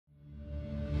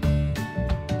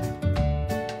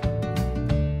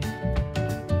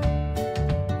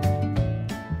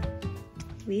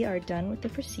we are done with the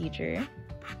procedure.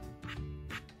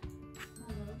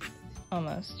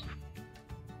 Almost.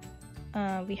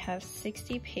 We have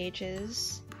 60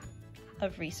 pages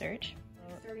of research.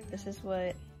 This is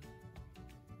what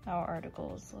our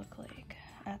articles look like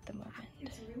at the moment.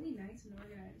 It's really nice and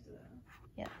organized though.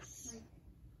 Yes. Like,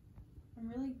 I'm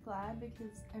really glad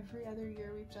because every other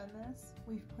year we've done this,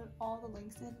 we've put all the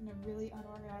links in a really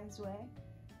unorganized way,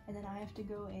 and then I have to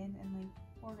go in and like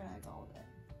organize all of it.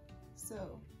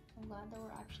 So I'm glad that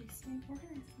we're actually staying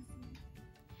organized this year.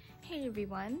 Hey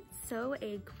everyone, so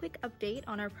a quick update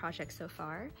on our project so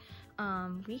far.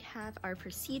 We have our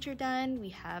procedure done, we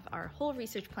have our whole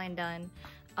research plan done.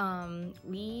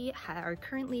 We are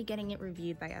currently getting it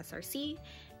reviewed by SRC,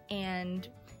 and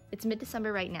it's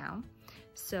mid-December right now.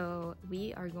 So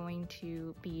we are going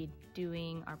to be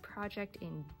doing our project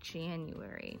in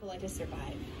January. We'll let us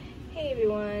survive. Hey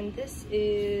everyone, this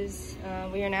is,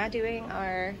 we are now doing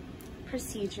our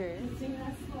procedure.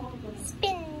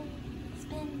 Spin,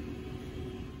 spin.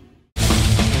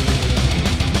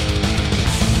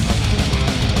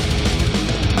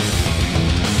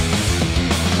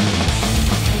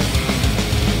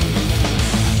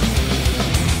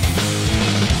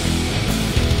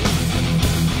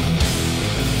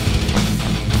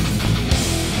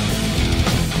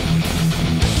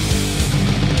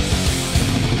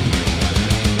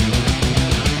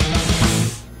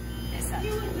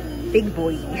 Big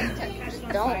boy.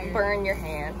 Don't burn your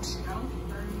hand.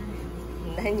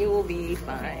 Then you will be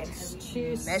fine.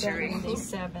 Measuring.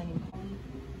 277.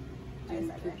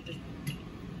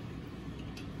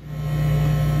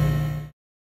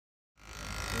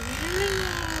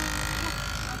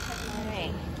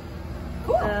 Alright.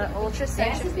 The ultra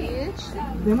centrifuge.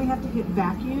 Then we have to hit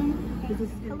vacuum.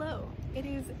 Hello, it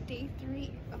is day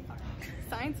 3 of our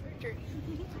science journey,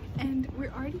 and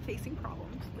we're already facing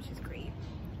problems, which is great.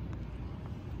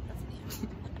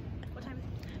 What time is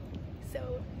it?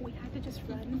 So we had to just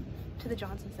run to the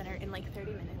Johnson Center in like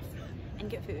 30 minutes and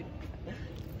get food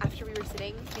after we were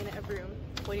sitting in a room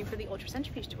waiting for the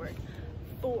ultracentrifuge to work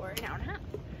for an hour and a half.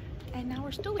 And now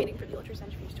we're still waiting for the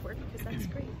ultracentrifuge to work because that's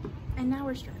great. And now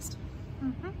we're stressed.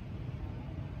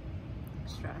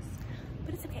 Stress.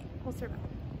 But it's okay, we'll survive.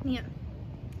 Nia,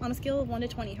 on a scale of 1 to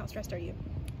 20, how stressed are you?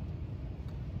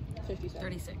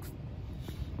 36.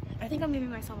 I think I'm giving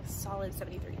myself a solid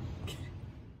 73.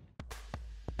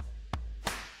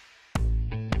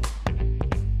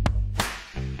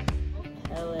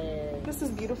 Helen. This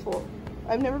is beautiful.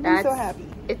 I've never been so happy.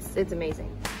 It's amazing.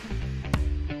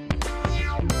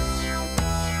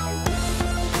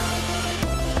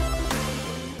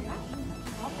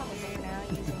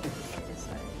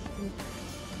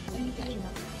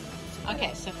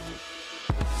 Okay, so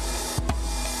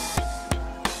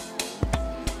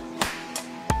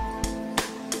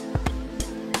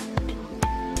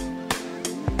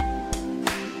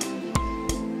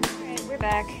We're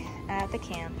back at the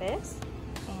campus,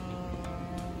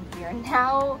 and we are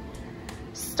now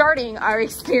starting our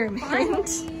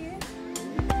experiment.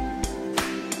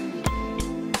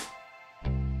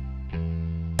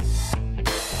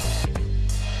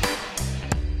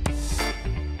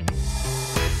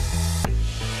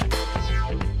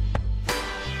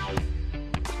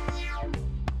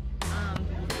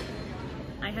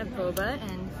 I have boba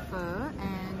and pho,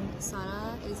 and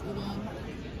Sara is eating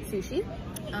sushi.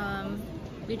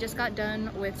 We just got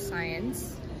done with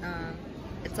science.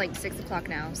 It's like 6 o'clock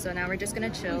now, so now we're just gonna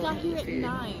chill and eat food.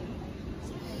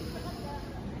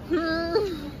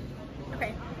 9.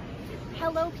 Okay.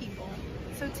 Hello, people.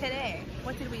 So today,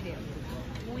 what did we do?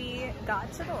 We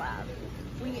got to the lab.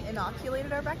 We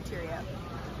inoculated our bacteria,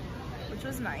 which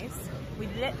was nice. We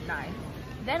did it at 9.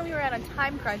 Then we were at a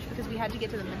time crunch because we had to get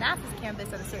to the Manassas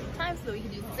campus at a certain time so that we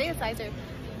could use the Zetasizer.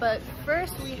 But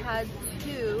first we had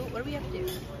to, what do we have to do?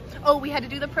 Oh, we had to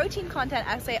do the protein content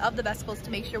assay of the vesicles to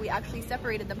make sure we actually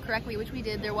separated them correctly, which we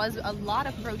did. There was a lot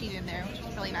of protein in there, which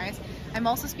was really nice. I'm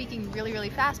also speaking really, really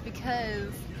fast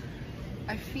because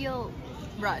I feel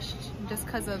rushed just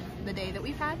because of the day that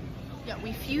we've had. Yeah,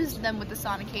 we fused them with the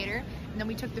sonicator, and then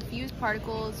we took the fused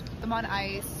particles, put them on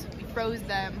ice, we froze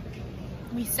them.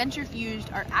 We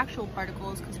centrifuged our actual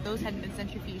particles because those hadn't been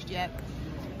centrifuged yet.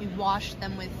 We washed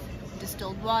them with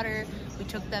distilled water. We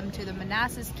took them to the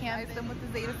Manassas campus, them with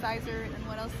the Zetasizer, and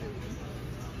what else?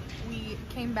 We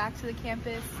came back to the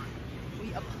campus.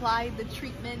 We applied the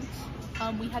treatment.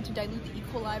 We had to dilute the E.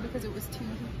 coli because it was too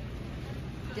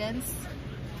dense.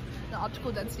 The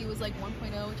optical density was like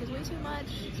 1.0, which is way too much,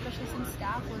 especially since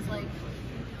staff was like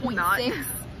 0.6.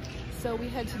 So we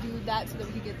had to do that so that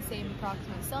we could get the same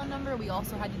approximate cell number. We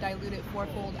also had to dilute it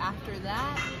 4-fold after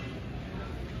that.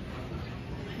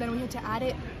 Then we had to add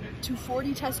it to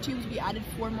 40 test tubes. We added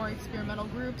 4 more experimental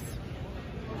groups.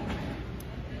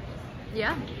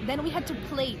 Yeah. Then we had to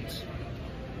plate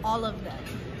all of them.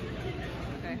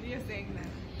 Okay.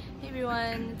 Hey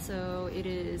everyone, so it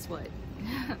is what?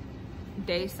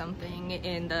 Day something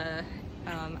in the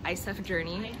ISEF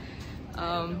journey. It's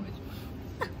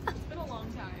been a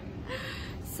long time.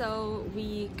 So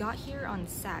we got here on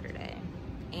Saturday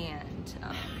and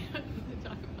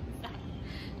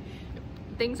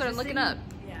things aren't looking up.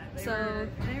 Yeah, So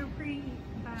they were pretty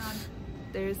bad.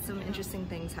 there's some interesting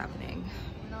things happening.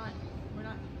 We're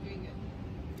not doing good.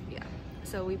 Yeah.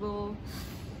 So we will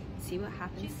see what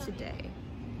happens today.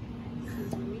 This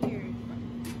is weird.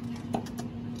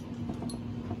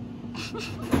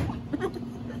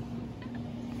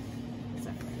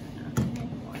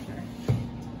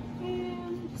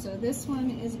 So this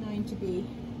one is going to be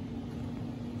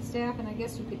staff, and I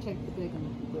guess you could take the big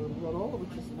and the little,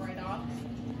 which is right off.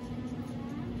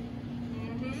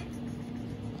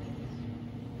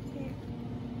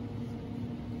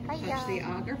 Touch the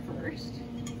auger first.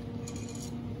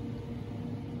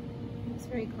 It's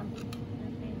very comfy.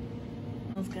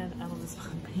 Smells good. I love this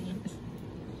one.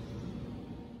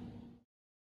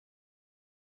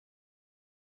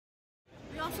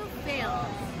 We also failed.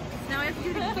 Now we have to do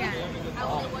it again. I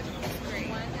will watch this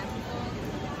great.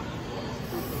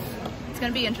 It's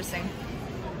gonna be interesting.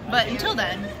 But until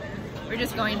then, we're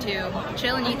just going to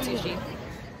chill and eat sushi.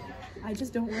 I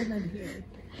just don't wear them here.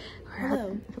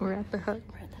 We're at the hut.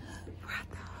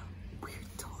 We're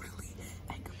totally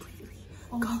and completely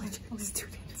college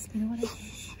students. You know what I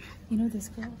mean? You know this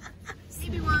girl?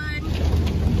 Everyone,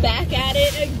 back at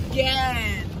it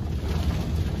again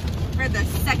for the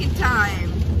second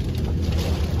time.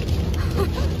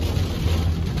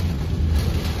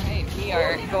 Alright, we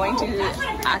are going to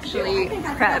actually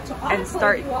prep and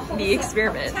start the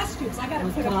experiment.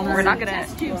 We're not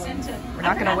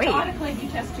gonna wait.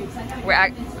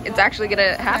 It's actually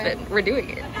gonna happen. We're doing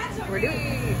it. We're doing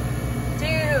it. 2,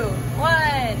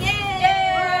 1. Yay!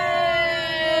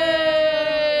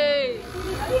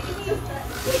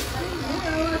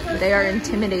 They are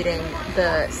intimidating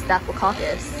the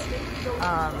Staphylococcus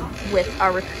with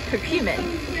our curcumin,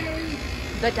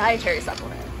 the dietary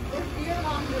supplement.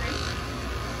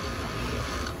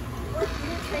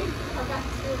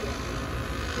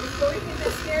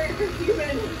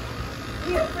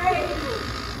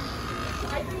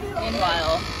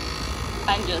 Meanwhile,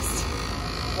 I'm just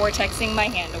vortexing my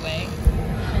hand away.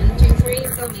 1, 2, 3,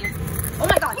 film you. Oh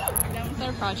my god! Done with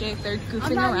their project, they're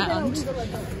goofing around.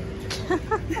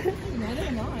 Neither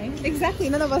am I. Exactly,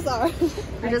 none of us are.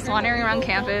 We're just wandering around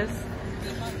campus.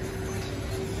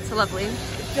 It's lovely.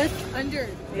 Just under.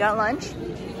 We got lunch.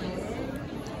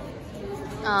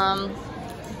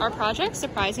 Our project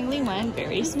surprisingly went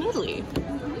very smoothly,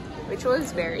 which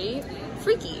was very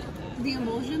freaky. The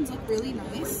emulsions look really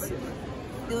nice.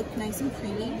 They look nice and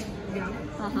creamy. Yeah.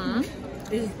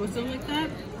 Is it supposed to look like that?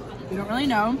 We don't really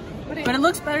know. But it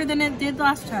looks better than it did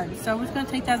last time. So we're just going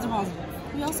to take that as a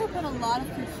positive. We also put a lot of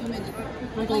curcumin in it.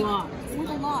 Like a lot. Like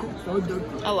a lot.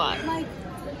 A lot. Like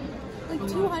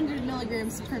 200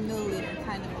 milligrams per milliliter,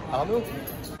 kind of.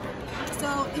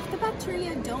 So if the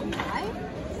bacteria don't die,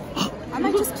 I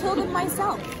might just kill them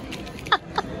myself.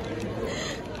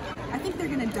 I think they're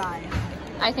gonna die.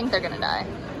 I think they're gonna die.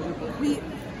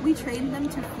 We trained them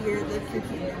to fear the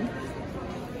curcumin.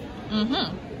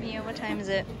 Mm-hmm. Mia, what time is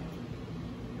it?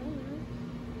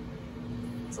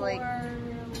 It's like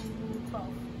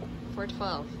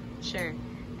 4:12. Sure.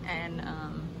 And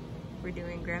we're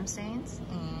doing gram stains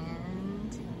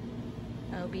and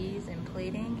LBs and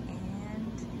plating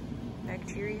and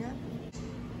bacteria.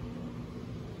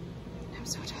 I'm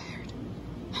so tired.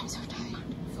 I'm so tired.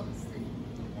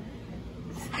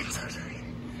 I'm so tired.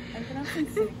 I'm pronouncing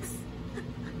 6.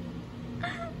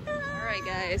 Alright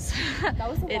guys,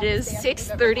 was the it is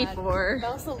longest day I think I've ever 6:34.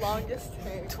 That was the longest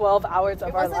day. 12 hours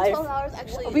of our life. 12 hours,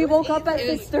 actually. We woke up at It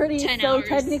was 6:30, 10 so hours.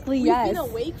 technically We've yes. been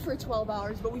awake for 12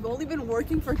 hours, but we've only been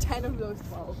working for 10 of those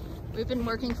 12. We've been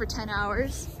working for 10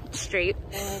 hours straight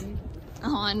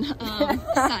on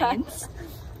science.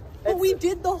 But we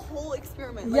did the whole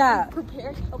experiment. Like, Yeah. We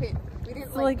prepared. Okay, we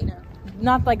didn't So, like, like,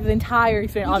 not like the entire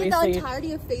experience, we obviously. did the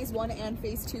entirety of phase 1 and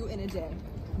phase 2 in a day.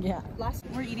 Yeah.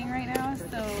 We're eating right now,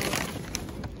 so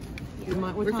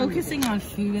We're focusing on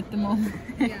food at the moment.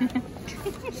 yeah.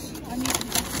 I mean,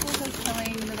 vegetables are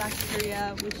killing the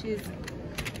bacteria, which is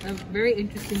A very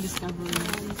interesting discovery.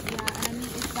 yeah. And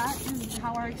if that is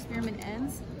how our experiment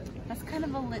ends, that's kind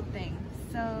of a lit thing.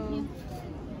 So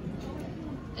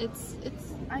It's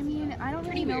I mean, I don't really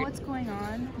Pretty know weird. what's going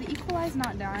on. The E. coli's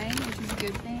not dying, which is a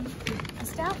good thing. The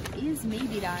staph is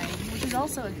maybe dying, which is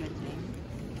also a good thing.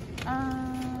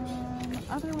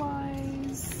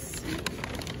 Otherwise,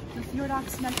 the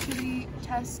Fjordoxin activity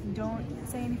tests don't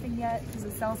say anything yet because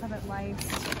the cells haven't lysed.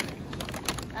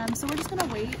 So we're just gonna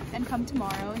wait and come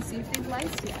tomorrow and see if they've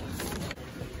lysed yet.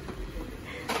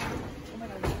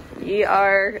 We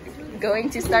are going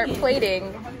to start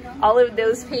plating all of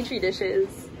those Petri dishes.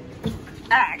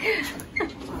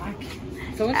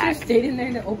 Someone should have stayed in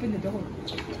there to open the door.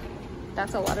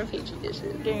 That's a lot of Petri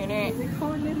dishes. I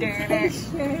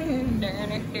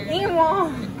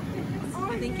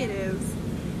think it is.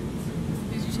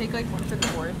 Did you take like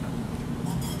 1/4?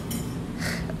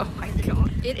 Oh my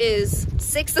god. It is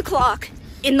 6 o'clock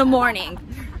in the morning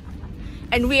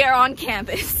and we are on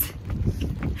campus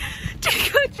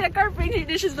to go check our Petri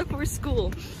dishes before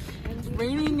school. It's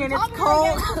raining and it's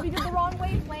cold. We did the wrong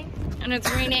wavelength. And it's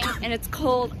raining and it's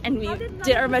cold and we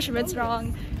did our measurements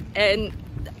wrong and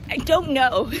I don't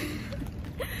know.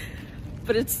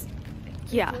 But it's,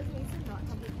 yeah.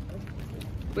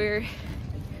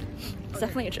 It's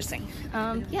definitely interesting.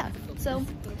 Yeah, so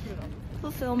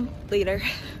we'll film later,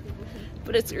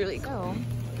 but it's really cool.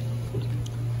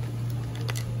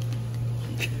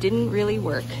 Didn't really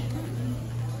work.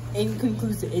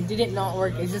 Inconclusive. It didn't not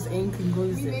work. It's just We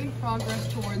inconclusive. made progress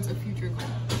towards a future goal.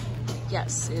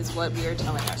 Yes, is what we are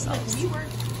telling ourselves. We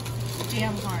worked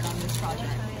damn hard on this project.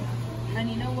 And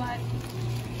you know what?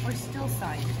 We're still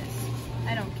scientists.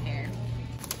 I don't care.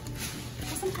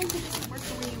 Well, sometimes it doesn't work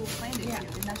the way you planned it to,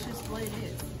 and that's just what it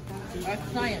is.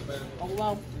 That's science. Oh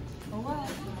well. Oh well.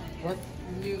 Work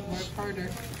harder.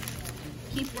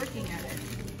 Keep working at it.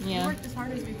 We Yeah. worked as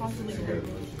hard as we possibly could.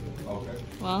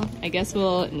 Well, I guess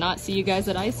we'll not see you guys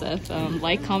at ISEF.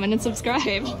 Like, comment, and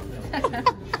subscribe.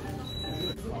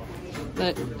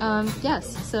 But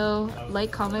yes, so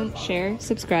like, comment, share,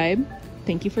 subscribe.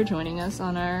 Thank you for joining us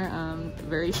on our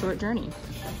very short journey.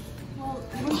 Well,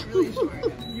 it was really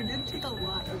short. You did take a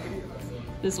lot of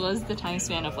videos. This was the time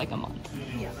span of like a month.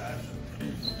 Yeah.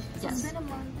 Yes. It's been a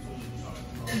month.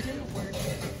 It didn't work.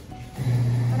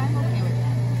 But I'm okay with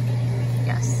that.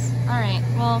 Yes. All right.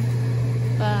 Well,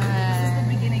 bye. This is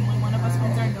the beginning when one of us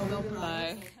wins our Nobel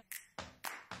Prize. Bye.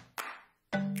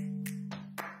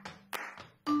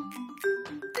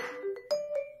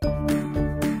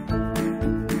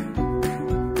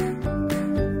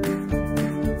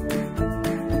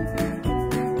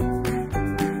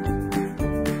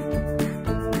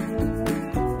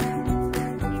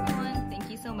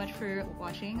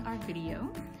 Watching our video.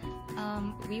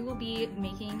 We will be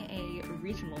making a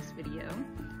regionals video.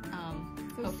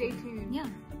 So stay tuned. Yeah.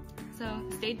 So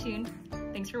stay tuned.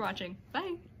 Thanks for watching.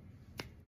 Bye.